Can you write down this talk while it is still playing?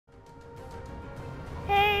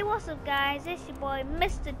what's up guys, it's your boy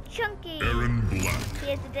Mr. Chunky Aaron Black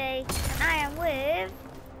here today, and I am with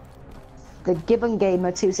the Gibbon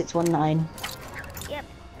Gamer 2619. Yep,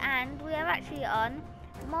 and we are actually on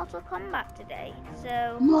Mortal Kombat today,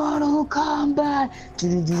 so... Mortal Kombat! I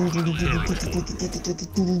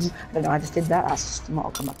don't know, I just did that, that's just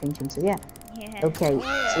Mortal Kombat thinking, so yeah. Okay,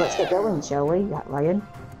 so let's get going, shall we, Ryan?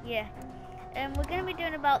 Yeah. We're going to be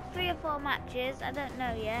doing about 3 or 4 matches, I don't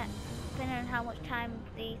know yet, depending on how much time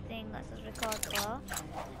the thing lets us record for.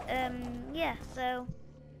 Yeah, so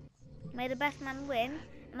may the best man win.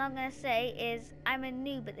 And all I'm going to say is I'm a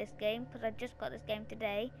noob at this game because I just got this game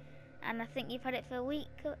today, and I think you've had it for a week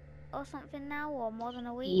or something now, or more than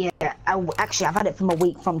a week. Yeah, actually I've had it from a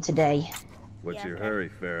week from today. What's your hurry,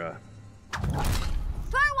 Farah?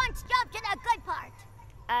 For once jumped to the good part.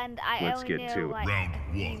 And I Let's only get know, to it. like, Round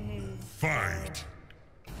 1. Fight.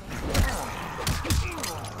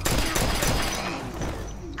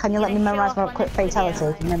 Can you let me memorize my quick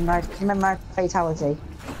fatality? Can you memorize fatality?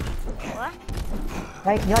 What?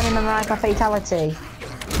 Right, can you let me memorize my fatality?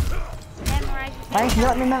 Memorize your Right, can you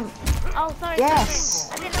let me Oh, sorry. Yes!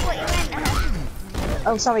 Sorry. I didn't know what you meant.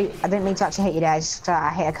 Oh, sorry, I didn't mean to actually hit you guys.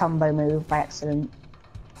 I hit a combo move by accident.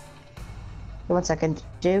 Wait 1 second.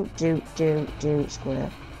 Do, square. Do, square.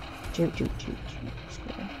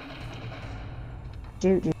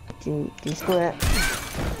 Do, square.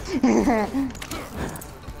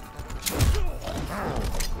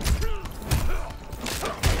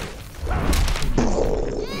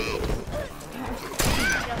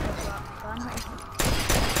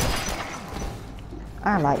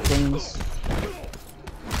 I like things.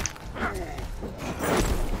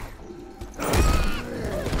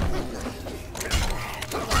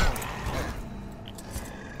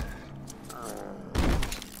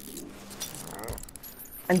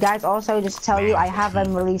 And guys, also just to tell you, I have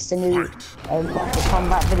released a new Mortal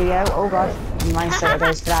Kombat video. Oh god, mine straight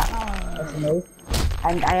goes for that. That's me.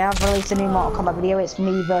 And I have released a new Mortal Kombat video. It's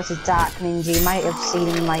me versus Dark Ninja. You might have seen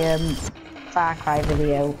it in my Far Cry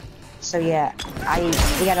video. So yeah,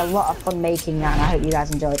 we had a lot of fun making that, and I hope you guys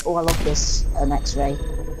enjoyed. Oh, I love this X-ray.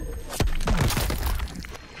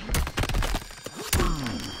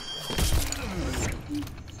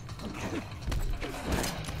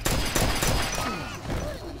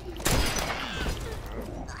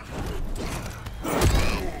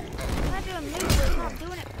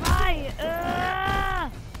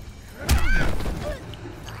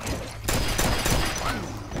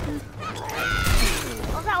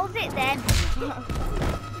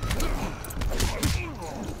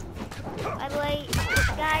 By the way,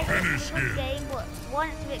 guys, it's a good game, but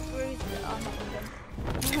once a bit bruised on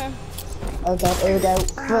them. Oh god, here we go.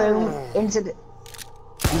 Boom, into the...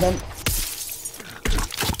 And then...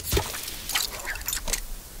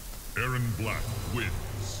 Aaron Black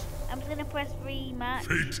wins. I'm just gonna press rematch.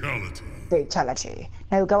 Fatality.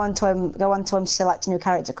 No, go on to him, select a new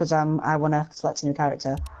character, because I wanna select a new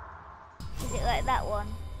character. Is it like that one?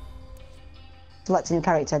 Select a new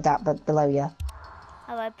character, that but below you.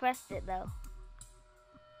 Oh, I pressed it though.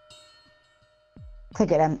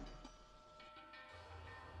 Click it then.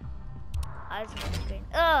 I was on the screen.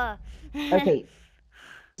 Ugh! Okay.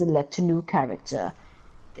 Select a new character.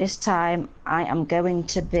 This time I am going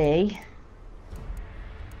to be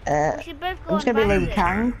we should both go I'm just gonna be Liu it.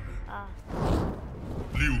 Kang. Oh,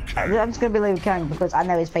 Liu Kang. I'm just gonna be Liu Kang because I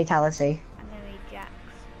know his fatality. I'm gonna be Jax.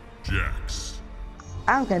 Jax.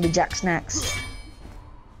 I'm gonna be Jax next.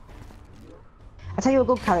 I'll tell you a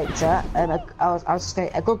good character, I was just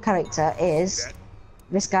going, a good character is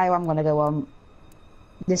this guy who I'm gonna go on.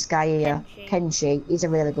 This guy here, Kenshi. He's a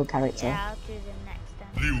really good character. Yeah, I'll choose him next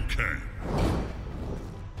time. Liu Kang.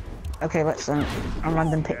 Okay, let's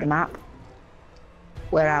random pick the map.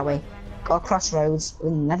 Where are we? Got a crossroads.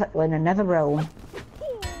 We're in a nether realm.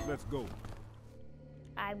 Let's go.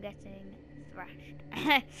 I'm getting thrashed.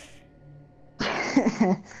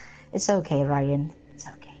 It's okay, Ryan. It's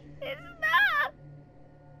okay. It's not!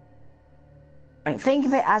 Right, think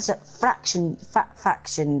of it as a faction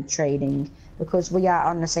training, because we are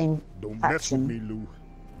on the same Don't faction. mess with me, Lou.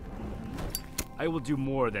 I will do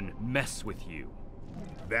more than mess with you.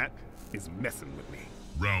 That is messing with me.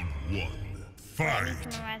 Round 1. I need Fight. to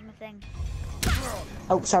memorize my thing.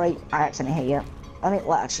 Oh, sorry, I accidentally hit you. I mean,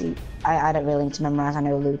 well, actually, I don't really need to memorize. I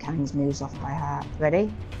know Liu Kang's moves off by heart.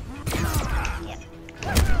 Ready? Yep.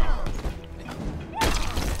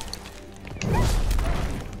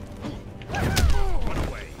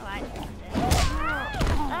 Alright.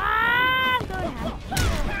 Ah, I'm going out.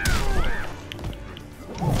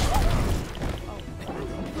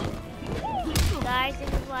 Guys, this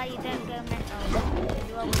is why you don't go mental.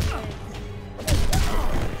 You always lose.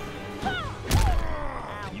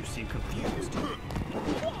 confused.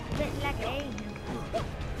 Bit laggy.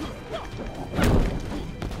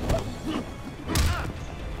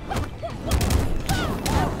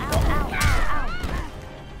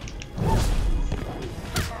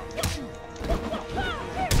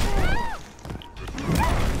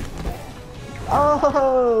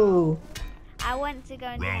 Oh! I want to go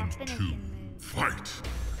and do my Round finishing 2. move. Fight.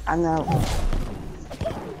 I know.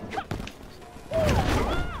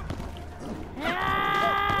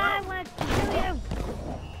 I want to kill you.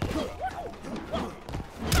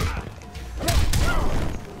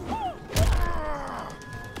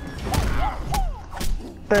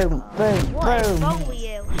 Boom, boom, What is boom. wrong with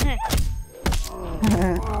you?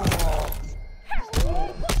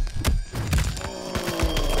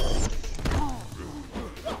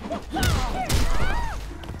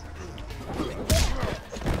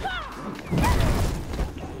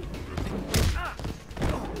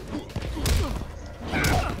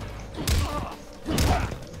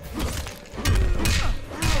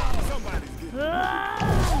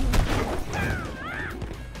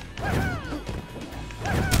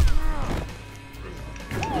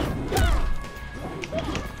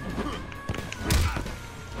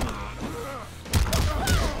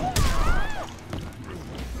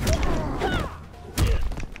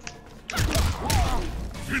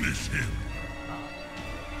 Finish him.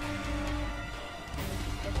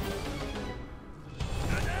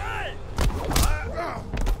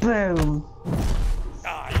 Boom.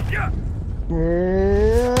 Yeah.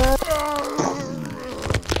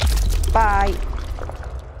 Bye.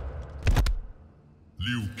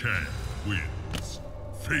 Liu Kang wins.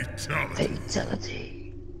 Fatality.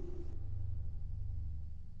 Fatality.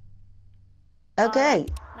 Okay.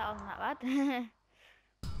 That wasn't that bad.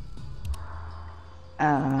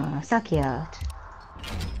 Sucky out.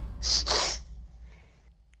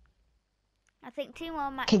 I think 2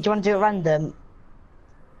 more matches. Okay, do you want to do it random?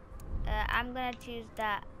 I'm gonna choose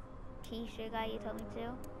that Keisha guy you told me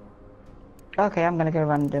to. Okay, I'm gonna go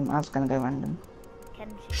random. I was gonna go random.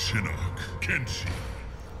 Kenshi. Shinnok. Kenshi.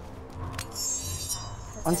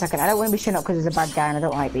 1 second. I don't want to be Shinnok because he's a bad guy and I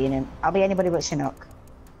don't like being him. I'll be anybody but Shinnok.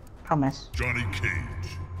 Promise. Johnny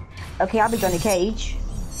Cage. Okay, I'll be Johnny Cage.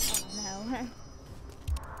 No.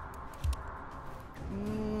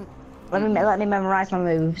 Let me memorize my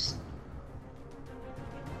moves.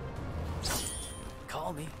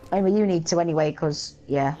 Call me. I mean, you need to anyway, cause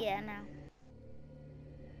yeah. Yeah, no.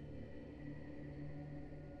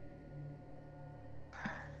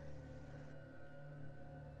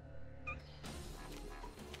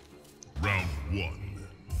 Round 1.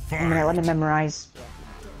 I'm gonna let me memorize.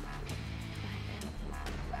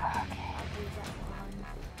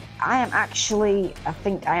 I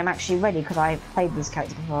think I am actually ready because I've played this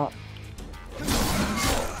character before.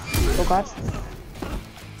 Oh god.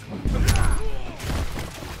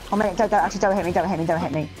 Oh man, don't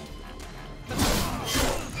hit me.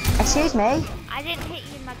 Excuse me? I didn't hit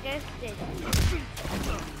you, my ghost did.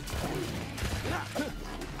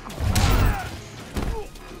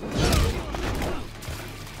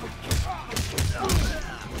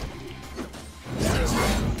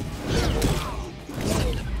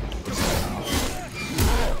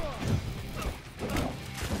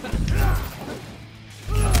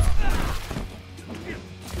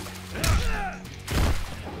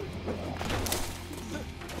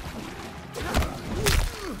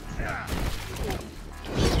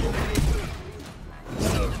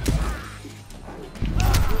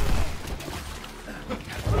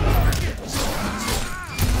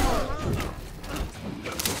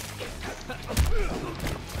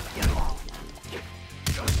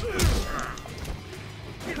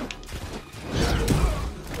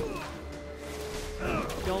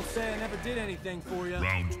 Don't say I never did anything for you.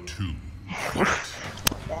 Round 2.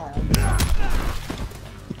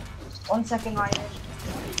 1 second, Ryan.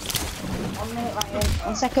 1 minute, Ryan.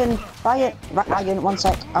 1 second, Ryan. Ryan, 1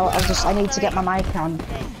 sec. I need to get my mic on.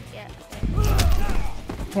 Okay, yeah, okay.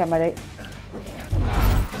 Okay, I'm ready.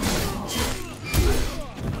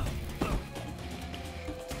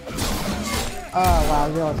 Oh wow,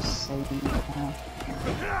 you're just saving me now.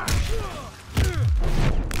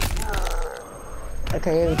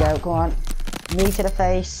 Okay, here we go, go on. Knee to the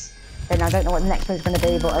face. Then I don't know what the next one's gonna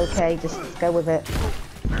be, but okay, just go with it.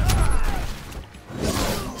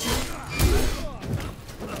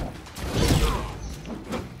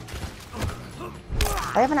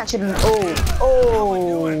 I haven't actually been.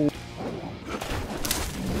 Oh!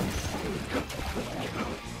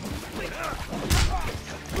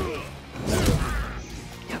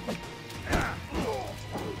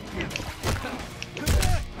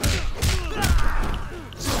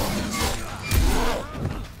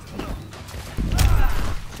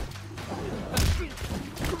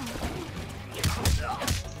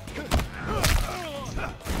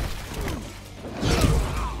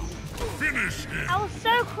 Finish him. I was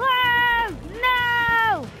so close!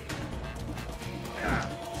 No!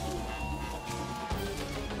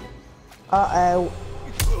 Uh-oh.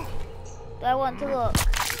 Do I want to look?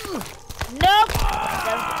 Nope!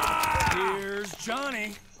 Here's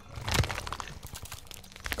Johnny.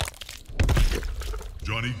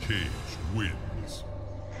 Johnny Cage wins.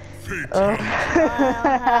 Fatality.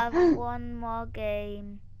 I'll have one more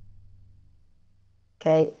game.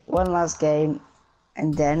 Okay, one last game,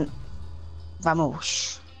 and then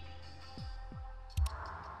vamos.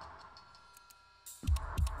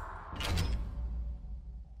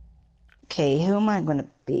 Okay, who am I gonna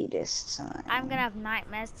be this time? I'm gonna have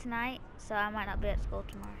nightmares tonight, so I might not be at school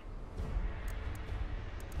tomorrow.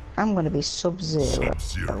 I'm gonna be Sub-Zero.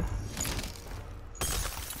 Sub-Zero.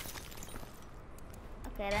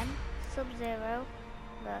 Okay then, Sub-Zero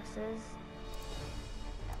versus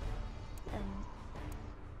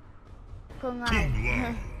Kung Lao. Kung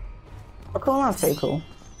Lao. Oh, cool, that's pretty cool.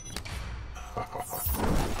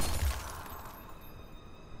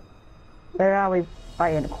 Where are we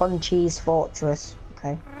fighting? Quan Chi's Fortress.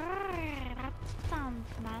 Okay. That sounds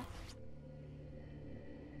nice.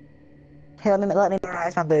 Hey, let me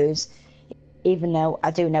memorize my moves. Even though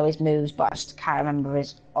I do know his moves, but I just can't remember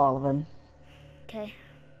all of them. Okay.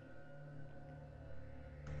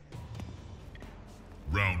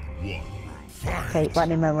 Round 1. Fight. Okay, let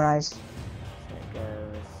me memorize. So it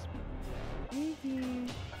goes.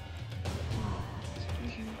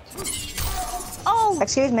 Oh!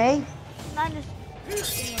 Excuse me. Not just.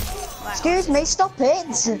 Right. Excuse me, stop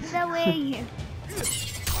it! No way!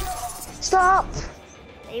 Stop!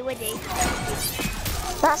 They would do.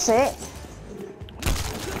 That's it.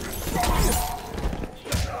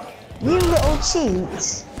 You little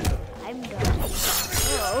cheat. I'm done.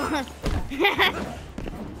 Oh.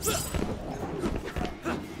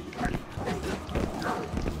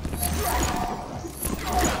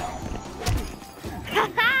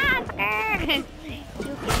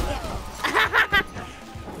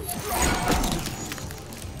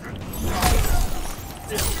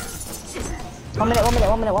 One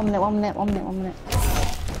minute.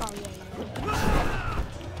 Oh, yeah.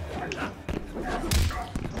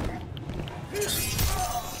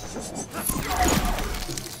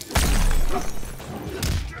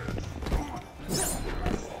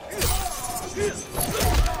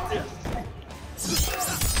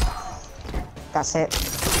 That's it.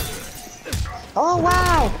 Oh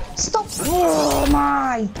wow! Stop! Oh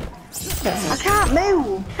my! I can't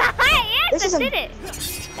move! Yes, This I isn't- did it!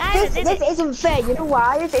 Guys, I This did isn't fair, you know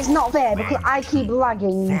why? It's not fair because I keep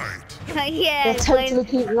lagging. Fight. it! Yeah, I totally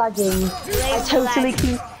keep lagging. I totally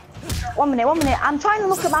keep... One minute. I'm trying to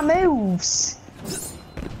look at my moves.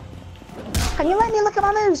 Can you let me look at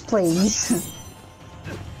my moves, please?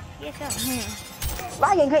 Yeah, sure.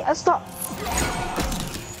 Lagging, okay, stop.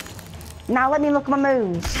 Now let me look at my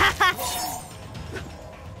moves.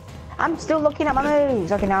 I'm still looking at my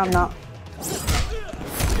moves. Okay, now I'm not.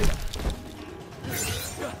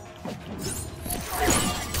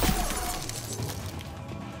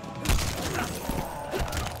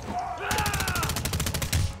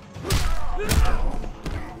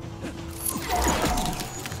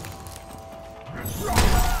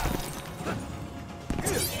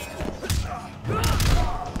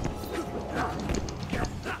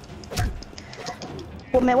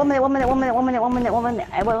 One minute.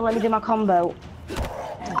 I won't let me do my combo.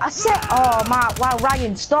 I said, oh my, wow,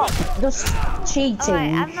 Ryan, stop just cheating.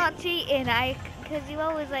 Alright, I'm not cheating, because you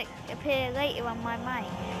always like appear later on my mic.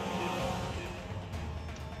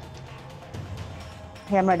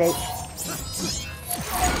 Okay, I'm ready.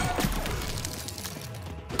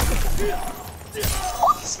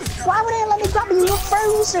 What? Why would it let me grab you? You're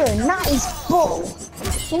frozen. That is bull.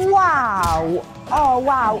 Wow. Oh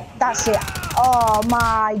wow, that's it. Oh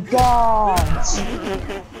my god.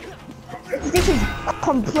 This is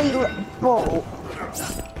complete bull.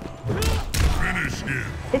 Finish him.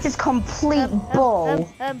 This is complete bull.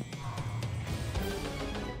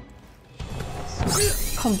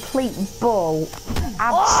 Complete bull.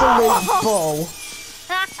 Absolute bull.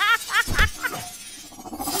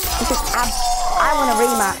 This is I want a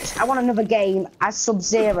rematch. I want another game as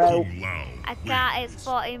Sub-Zero. Kung Lao. I can't, it's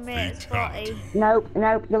 40 minutes, 40. Nope.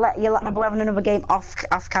 We're having another game off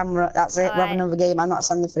camera. That's it. We're having Alright. anoting game. I'm not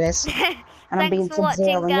standing for this. And I'm being Thanks for watching,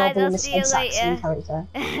 Sub-Zero, and you're guys. being I'll the see you exact same later.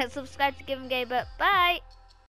 character. Subscribe to Gibbon Gamer. Bye!